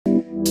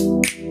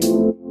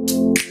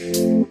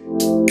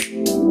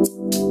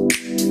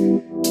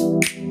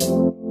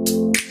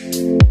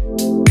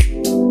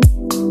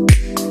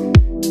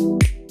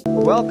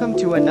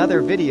to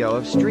another video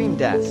of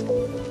StreamDesk.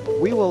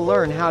 We will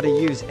learn how to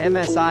use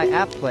MSI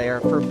App Player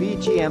for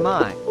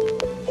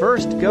BGMI.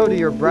 First, go to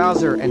your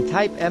browser and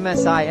type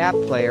MSI App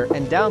Player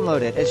and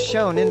download it as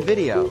shown in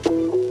video.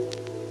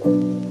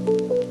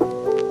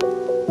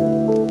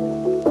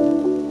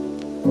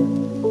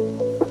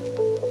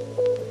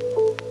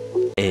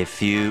 A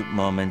few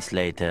moments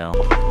later.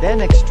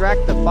 Then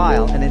extract the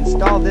file and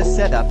install this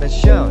setup as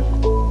shown.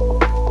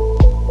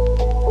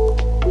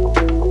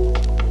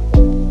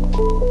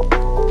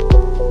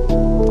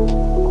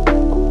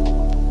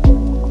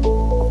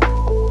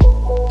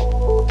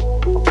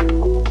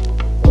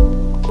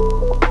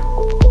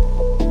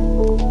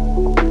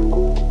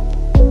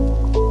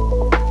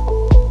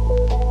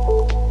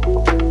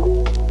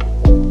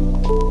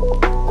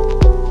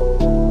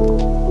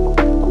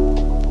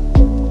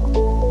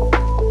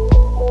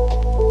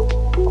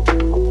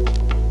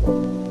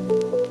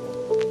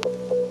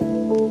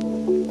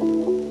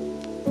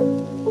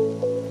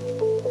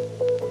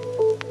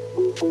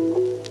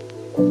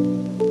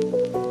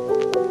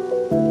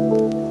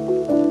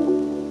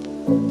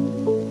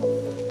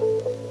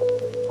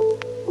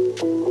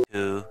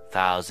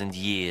 Thousand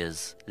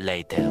years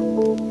later.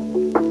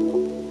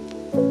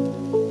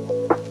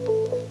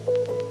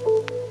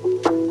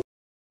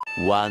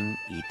 One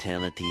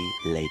eternity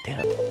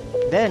later.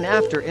 Then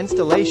after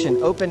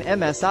installation, open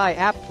MSI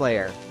App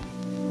Player.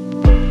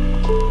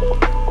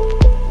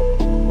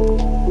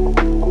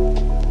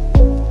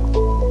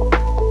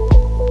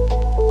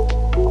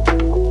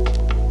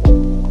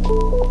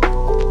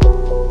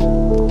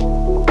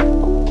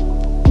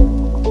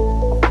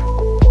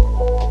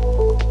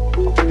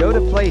 Go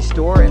to Play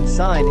Store and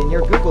sign in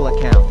your Google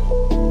account.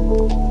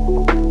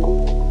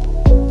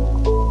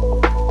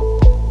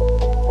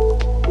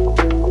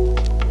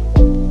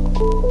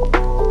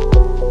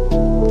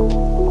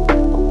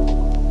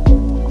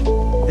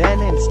 Then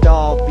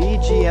install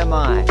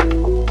BGMI.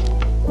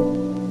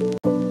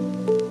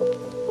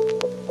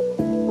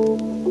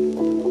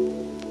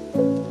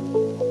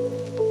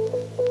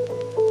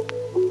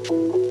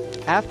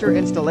 After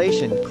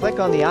installation, click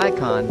on the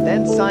icon,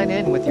 then sign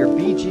in with your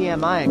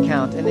BGMI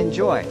account and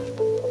enjoy.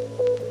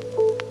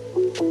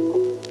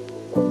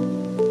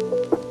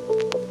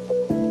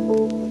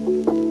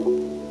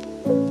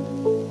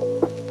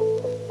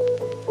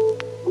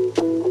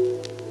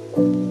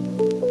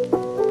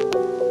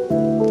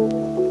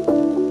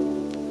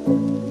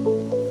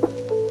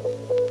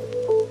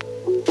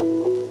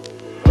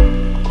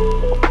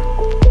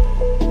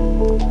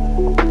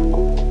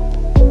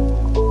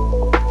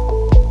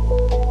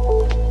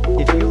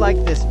 If you like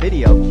this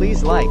video,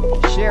 please like,